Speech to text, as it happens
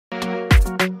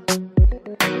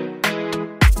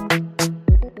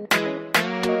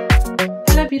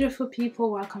beautiful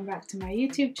people, welcome back to my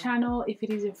YouTube channel. If it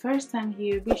is your first time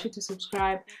here, be sure to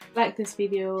subscribe, like this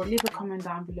video, leave a comment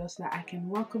down below so that I can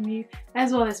welcome you,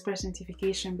 as well as press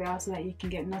notification bell so that you can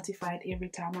get notified every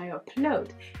time I upload.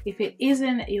 If it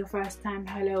isn't your first time,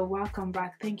 hello, welcome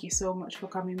back. Thank you so much for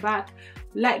coming back.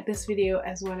 Like this video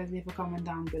as well as leave a comment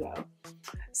down below.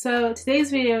 So today's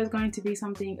video is going to be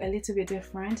something a little bit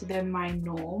different than my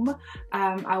norm.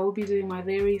 I will be doing my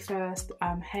very first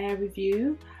hair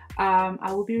review.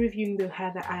 I will be reviewing the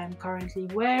hair that I am currently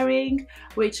wearing,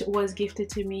 which was gifted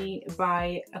to me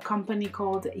by a company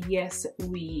called Yes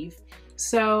Weave.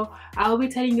 So I will be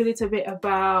telling you a little bit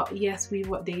about Yes Weave,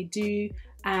 what they do,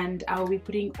 and I will be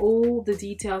putting all the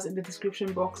details in the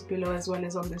description box below as well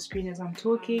as on the screen as I'm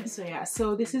talking. So yeah,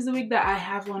 so this is the wig that I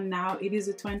have on now. It is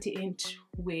a 20-inch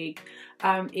wig.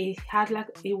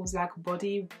 It was like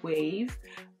body wave.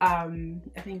 I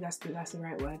think that's the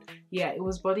right word. Yeah, it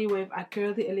was body wave. I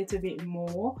curled it a little bit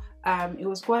more. It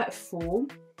was quite full.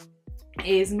 It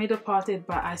is middle parted,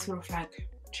 but I sort of like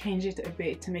change it a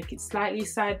bit to make it slightly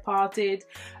side parted.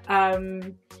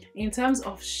 In terms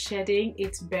of shedding,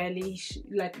 it's barely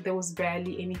there was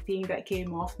barely anything that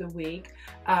came off the wig.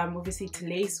 Obviously it's a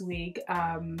lace wig,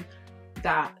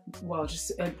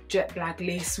 just a jet black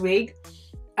lace wig.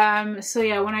 So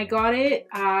yeah, when I got it,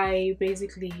 I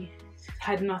basically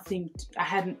had nothing.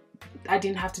 I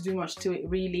didn't have to do much to it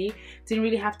really. Didn't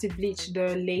really have to bleach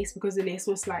the lace because the lace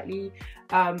was slightly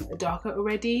darker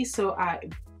already.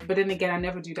 But then again, I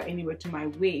never do that anyway to my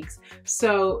wigs.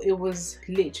 So it was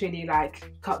literally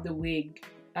like cut the wig,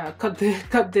 cut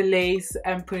the lace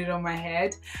and put it on my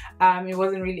head. It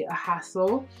wasn't really a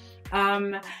hassle.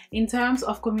 In terms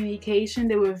of communication,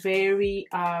 they were very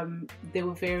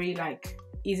like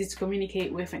easy to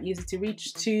communicate with and easy to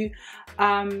reach to.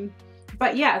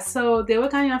 But yeah, so they were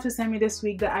kind enough to send me this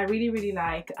wig that I really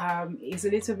like. It's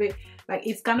a little bit like,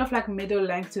 it's kind of like middle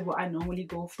length to what I normally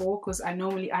go for, because I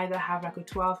normally either have like a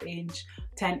 12-inch,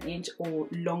 10-inch or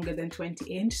longer than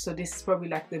 20-inch. So this is probably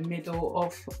like the middle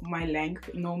of my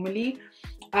length normally.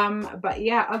 But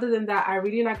yeah, other than that, I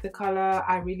really like the color.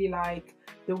 I really like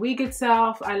the wig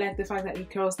itself. I like the fact that it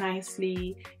curls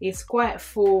nicely. It's quite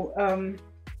full.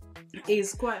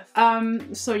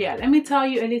 So yeah, let me tell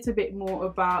you a little bit more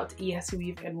about Yes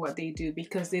Weave and what they do,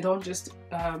 because they don't just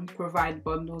provide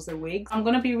bundles of wigs. I'm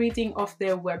gonna be reading off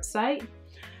their website,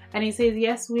 and it says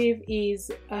Yes Weave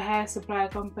is a hair supplier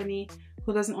company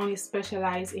who doesn't only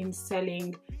specialize in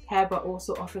selling hair but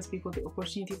also offers people the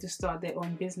opportunity to start their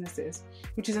own businesses,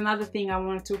 which is another thing I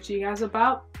want to talk to you guys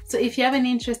about. So if you have an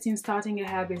interest in starting a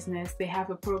hair business, they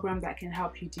have a program that can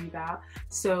help you do that.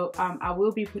 So I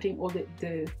will be putting all the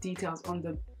details on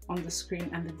the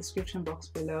screen and the description box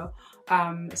below.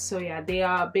 So yeah, they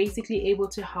are basically able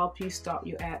to help you start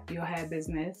your hair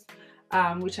business.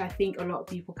 Which I think a lot of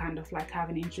people kind of like have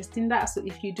an interest in that. So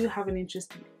if you do have an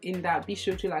interest in that, be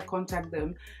sure to like contact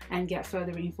them and get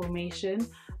further information.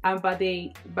 But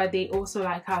they also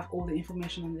like have all the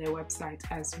information on their website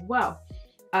as well.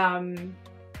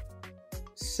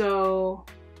 So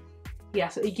yeah,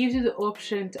 so it gives you the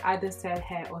option to either sell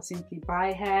hair or simply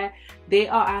buy hair. They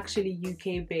are actually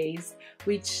UK based,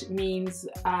 which means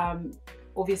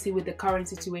obviously with the current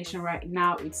situation right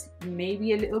now, it's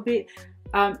maybe a little bit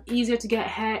easier to get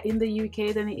hair in the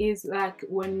UK than it is like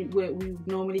when we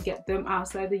normally get them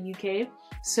outside the UK.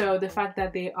 So the fact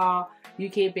that they are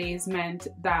UK based meant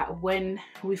that when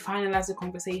we finalized the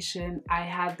conversation, I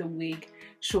had the wig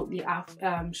shortly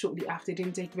after. It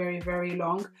didn't take very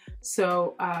long.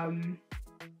 So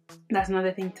that's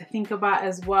another thing to think about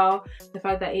as well, the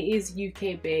fact that it is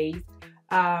UK based.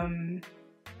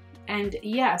 And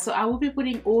yeah, so I will be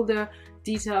putting all the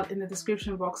details in the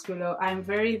description box below. I'm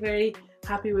very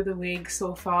happy with the wig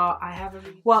so far.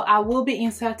 I will be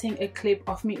inserting a clip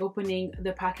of me opening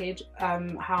the package,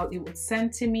 how it was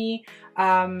sent to me.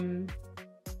 And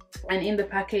in the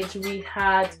package they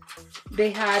had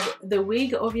the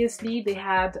wig, obviously they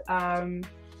had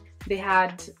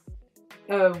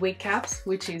wig caps,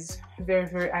 which is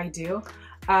very ideal.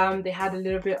 They had a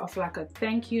little bit of like a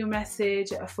thank you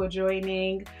message for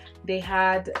joining. They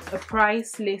had a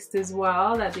price list as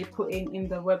well that they put in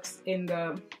the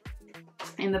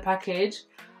package,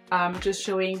 just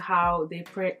showing how the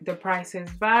prices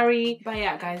vary. But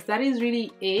yeah guys, that is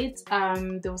really it.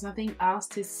 There was nothing else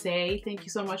to say. Thank you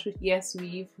so much with Yes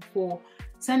Weave for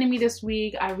sending me this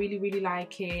wig. I really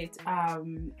like it,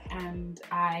 and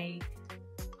I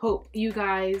hope you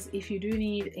guys, if you do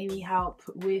need any help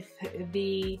with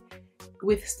the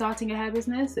with starting a hair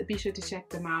business, be sure to check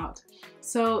them out.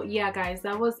 So yeah guys,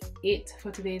 that was it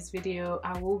for today's video.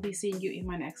 I will be seeing you in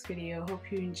my next video.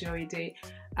 Hope you enjoyed it.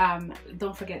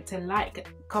 Don't forget to like,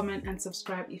 comment and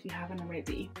subscribe if you haven't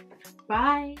already.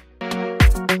 Bye.